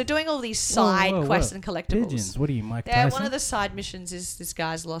locations. So doing all these side quests and collectibles. Pigeons? What are you, Mike Tyson? One of the side missions is this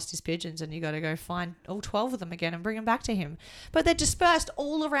guy's lost his pigeons and you got to go find all 12 of them again and bring them back to him. But they're dispersed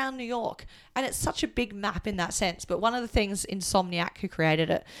all around New York, and it's such a big map in that sense. But one of the things Insomniac, who created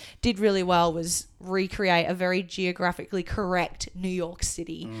it, did really well was recreate a very geographically correct New York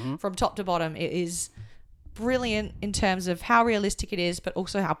City from top to bottom. It is brilliant in terms of how realistic it is, but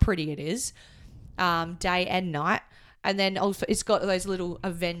also how pretty it is, day and night. And then also it's got those little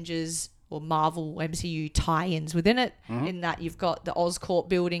Avengers or Marvel MCU tie-ins within it, in that you've got the Oscorp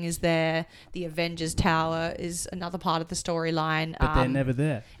building is there, the Avengers Tower is another part of the storyline. But they're never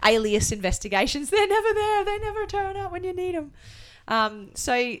there. Alias investigations, they're never there. They never turn up when you need them.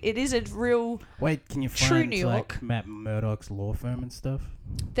 So it is a real can you true find New York. like Matt Murdock's law firm and stuff?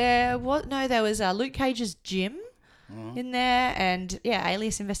 There was Luke Cage's gym in there, and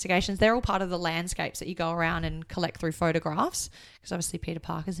Alias investigations. They're all part of the landscapes that you go around and collect through photographs, because obviously Peter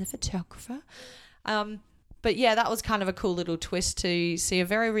Parker's a photographer. But yeah, that was kind of a cool little twist to see a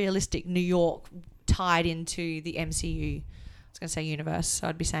very realistic New York tied into the MCU. I was going to say universe, so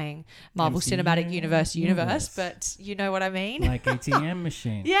I'd be saying Marvel MCU Cinematic Universe, but you know what I mean. Like ATM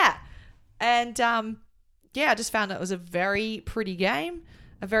machine. Yeah. And I just found it was a very pretty game,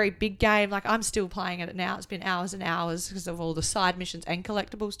 a very big game. Like, I'm still playing it now. It's been hours and hours because of all the side missions and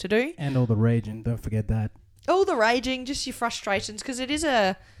collectibles to do. And all the raging, don't forget that. All the raging, just your frustrations, because it is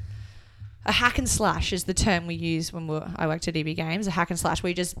a hack and slash is the term we use when I worked at EB Games, a hack and slash where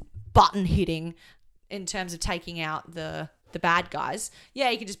you're just button hitting in terms of taking out the bad guys.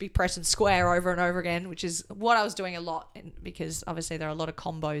 Yeah, you can just be pressing square over and over again, which is what I was doing a lot, because obviously there are a lot of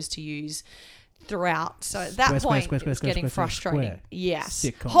combos to use throughout. So at that point, it was getting frustrating. Yes.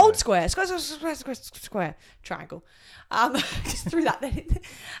 Hold square. Square. Triangle. Just threw that in.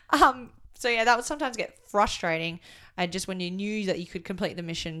 So yeah, that would sometimes get frustrating. And just when you knew that you could complete the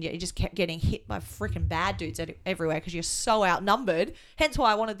mission, you just kept getting hit by freaking bad dudes everywhere because you're so outnumbered. Hence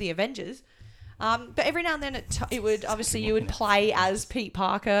why I wanted the Avengers. But every now and then it would, obviously you would play as Peter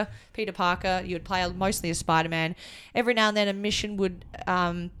Parker. You would play mostly as Spider-Man. Every now and then a mission would,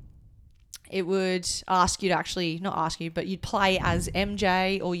 it would ask you to actually, not ask you, but you'd play as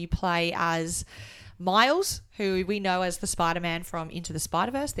MJ or you play as Miles, who we know as the Spider-Man from Into the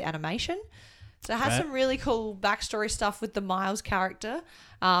Spider-Verse, the animation. So it has some really cool backstory stuff with the Miles character,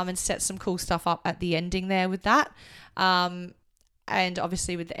 and set some cool stuff up at the ending there with that. And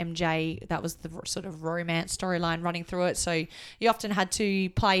obviously with the MJ, that was the sort of romance storyline running through it. So you often had to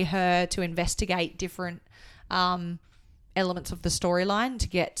play her to investigate different elements of the storyline to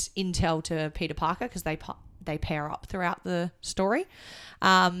get intel to Peter Parker, because they pair up throughout the story.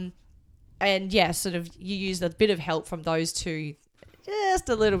 And yeah, sort of you used a bit of help from those two, just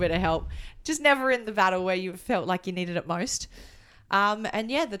a little bit of help, just never in the battle where you felt like you needed it most.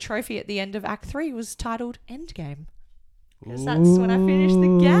 And yeah, the trophy at the end of Act 3 was titled Endgame. Because that's when I finished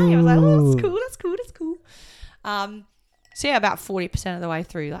the game. I was like, oh, that's cool. So yeah, about 40% of the way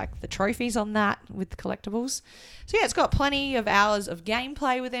through like the trophies on that with the collectibles. So yeah, it's got plenty of hours of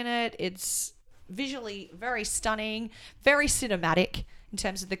gameplay within it. It's visually very stunning, very cinematic in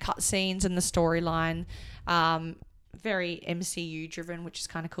terms of the cutscenes and the storyline. Very MCU driven, which is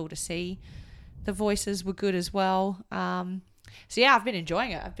kind of cool to see. The voices were good as well. So yeah, I've been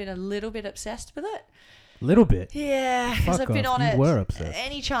enjoying it. I've been a little bit obsessed with it. Little bit? Yeah, because I've been on it were obsessed.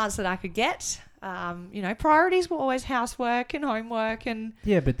 any chance that I could get. Priorities were always housework and homework and...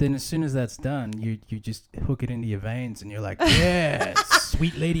 Yeah, but then as soon as that's done, you just hook it into your veins and you're like, yeah,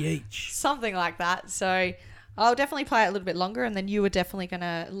 sweet Lady H. Something like that. So I'll definitely play it a little bit longer, and then you were definitely going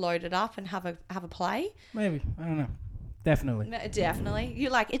to load it up and have a play. Maybe. I don't know. Definitely. Definitely.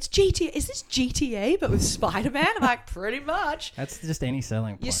 You're like, it's GTA. Is this GTA but with Spider-Man? I'm like, pretty much. That's just any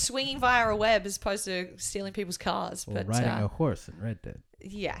selling point. You're swinging via a web as opposed to stealing people's cars. Or riding a horse in Red Dead.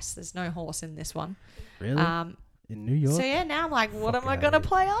 Yes, there's no horse in this one. Really? In New York? So yeah, now I'm like, what am I going to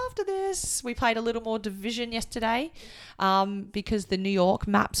play after this? We played a little more Division yesterday because the New York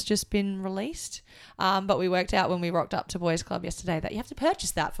map's just been released. But we worked out when we rocked up to Boys Club yesterday that you have to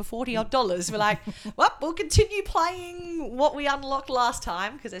purchase that for $40 We're like, well, we'll continue playing what we unlocked last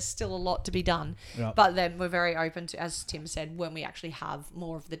time because there's still a lot to be done. Yep. But then we're very open to, as Tim said, when we actually have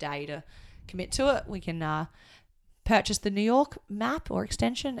more of the day to commit to it, we can... purchase the New York map or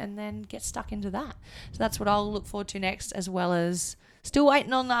extension and then get stuck into that. So that's what I'll look forward to next, as well as still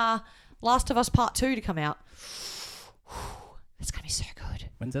waiting on Last of Us Part 2 to come out. It's going to be so good.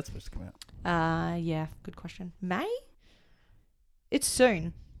 When's that supposed to come out? Yeah, good question. May? It's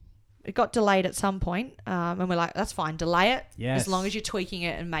soon. It got delayed at some point, and we're like, that's fine, delay it, as long as you're tweaking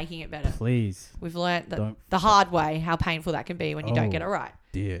it and making it better. Please. We've learnt that the hard way, how painful that can be when you don't get it right.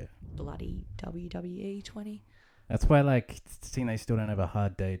 Dear. Bloody WWE 20. That's why, seeing they still don't have a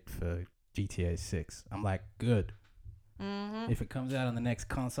hard date for GTA 6. I'm like, good. Mm-hmm. If it comes out on the next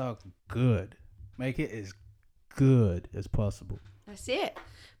console, good. Make it as good as possible. That's it.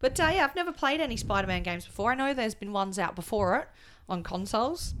 But, I've never played any Spider-Man games before. I know there's been ones out before it on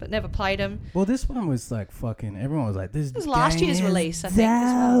consoles, but never played them. Well, this one was fucking... Everyone was like, this was last year's release, I think,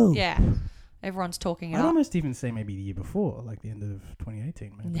 as well. Yeah. Everyone's talking I'd almost even say maybe the year before, like the end of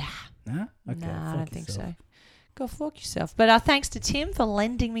 2018, maybe. Nah? Okay, I don't think so. Go fuck yourself. But thanks to Tim for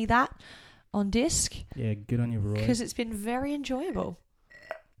lending me that on disc. Yeah, good on you, Roy. Because it's been very enjoyable.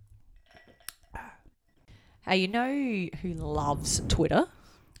 Hey, you know who loves Twitter?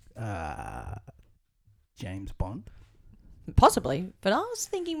 James Bond. Possibly. But I was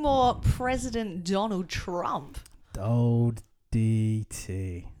thinking more President Donald Trump. Old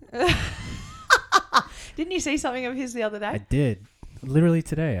DT. Didn't you see something of his the other day? I did. Literally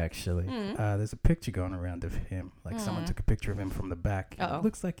today, actually. There's a picture going around of him. Someone took a picture of him from the back. It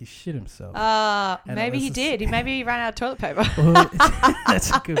looks like he shit himself. Maybe he did. Maybe he ran out of toilet paper. Well, that's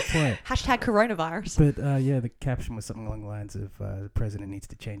a good point. Hashtag coronavirus. But the caption was something along the lines of the president needs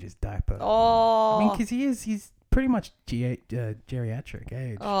to change his diaper. Oh. I mean, because he's pretty much geriatric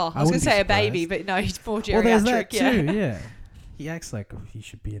age. Oh, I was going to say a baby, but no, he's more geriatric. Well, there's that too, yeah. He acts like he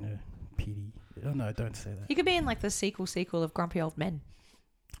should be in a PD. Oh, no, don't say that. He could be in the sequel of Grumpy Old Men.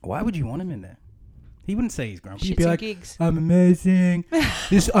 Why would you want him in there? He wouldn't say he's grumpy. He'd Shits be like, gigs. I'm amazing.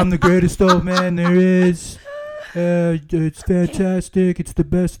 I'm the greatest old man there is. It's fantastic. It's the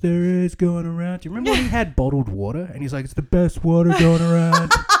best there is going around. Do you remember when he had bottled water? And he's like, it's the best water going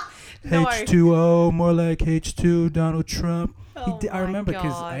around. No. H2O, more like H2, Donald Trump. I remember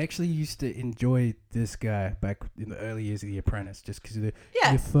because I actually used to enjoy this guy back in the early years of The Apprentice just because of the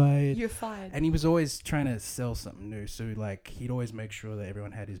you're fired. And he was always trying to sell something new. So he'd always make sure that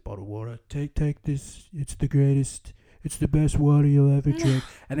everyone had his bottled water. Take this. It's the greatest. It's the best water you'll ever drink.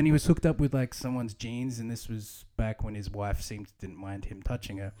 And then he was hooked up with someone's jeans, and this was back when his wife didn't mind him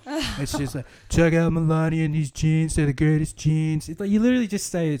touching her. It's just like, check out Melania and these jeans. They're the greatest jeans. It's like you literally just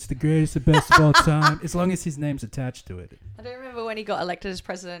say it's the greatest, the best of all time, as long as his name's attached to it. I don't remember when he got elected as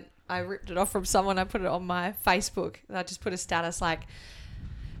president. I ripped it off from someone. I put it on my Facebook. I just put a status like,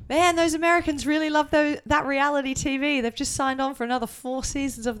 man, those Americans really love that reality TV. They've just signed on for another 4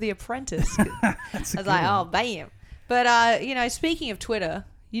 seasons of The Apprentice. I was like, oh, bam. But, speaking of Twitter,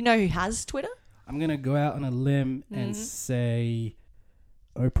 you know who has Twitter? I'm going to go out on a limb and say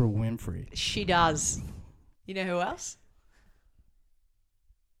Oprah Winfrey. She does. You know who else?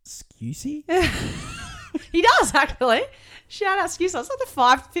 Scusi? He does, actually. Shout out Scusi. It's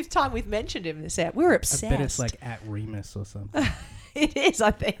like the 5th time we've mentioned him this app. We're obsessed. I bet it's at Remus or something. It is,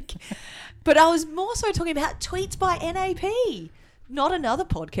 I think. But I was more so talking about Tweets by NAP, not another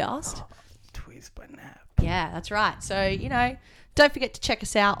podcast. Tweets by NAP. Yeah, that's right. So, don't forget to check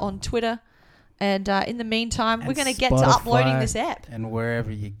us out on Twitter And in the meantime, we're going to get Spotify to uploading this app. And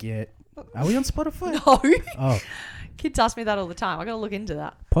wherever you get. Are we on Spotify? No. Oh. Kids ask me that all the time. I got to look into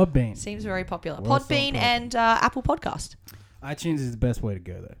that. Podbean. Seems very popular. We're also Podbean on and Apple Podcast. iTunes is the best way to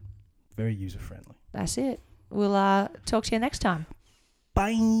go, though. Very user-friendly. That's it. We'll talk to you next time.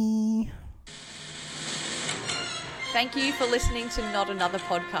 Bye. Thank you for listening to Not Another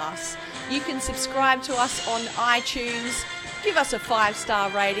Podcast. You can subscribe to us on iTunes, give us a 5-star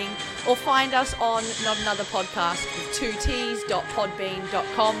rating, or find us on Not Another Podcast with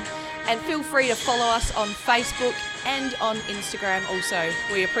 2ts.podbean.com. And feel free to follow us on Facebook and on Instagram also.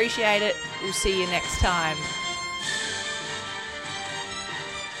 We appreciate it. We'll see you next time.